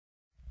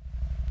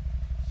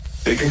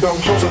They can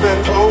come closer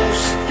than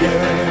close,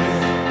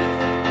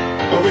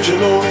 yeah.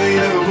 Original they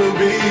never will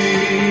be.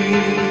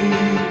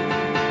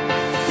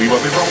 We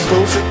want it from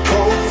coast to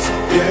coast,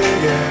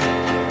 yeah,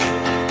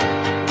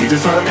 yeah. We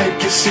just try to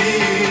make you see.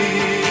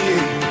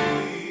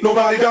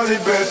 Nobody does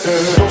it better.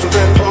 Closer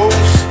than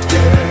close,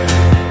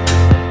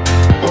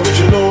 yeah.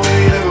 Original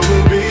they never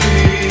will be.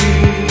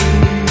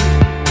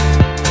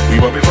 We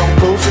want it from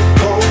coast to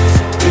coast,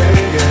 yeah,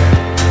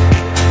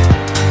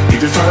 yeah. We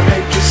just try to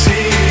make you see.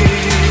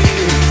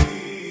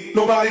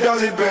 Nobody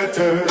does it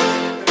better.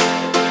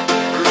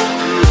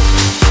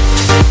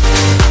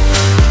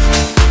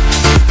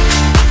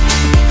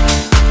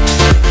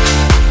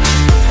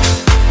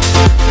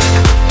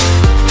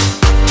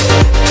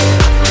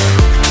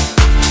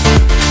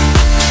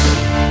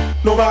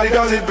 Nobody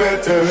does it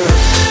better.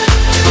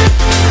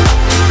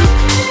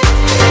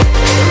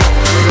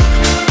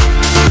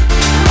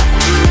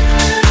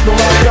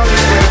 Nobody does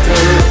it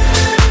better.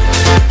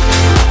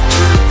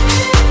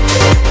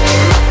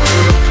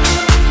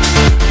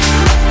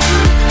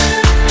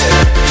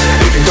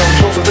 They can come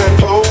closer than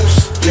close,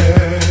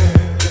 yeah.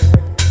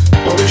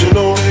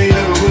 Original they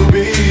never will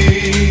be.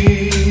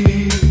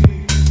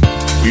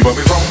 We want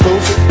it from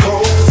coast to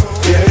coast,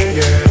 yeah,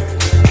 yeah.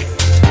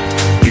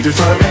 We just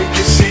try to make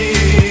you see.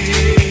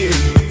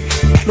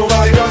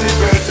 Nobody does it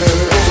better.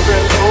 Closer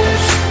than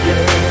close,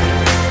 yeah.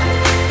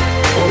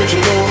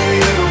 Original they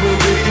never will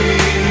be.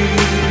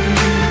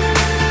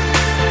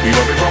 We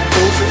want it from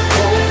coast to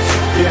coast,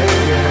 yeah,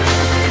 yeah.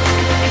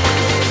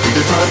 We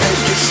just try to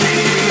make you see.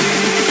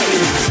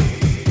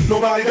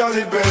 Nobody does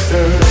it better.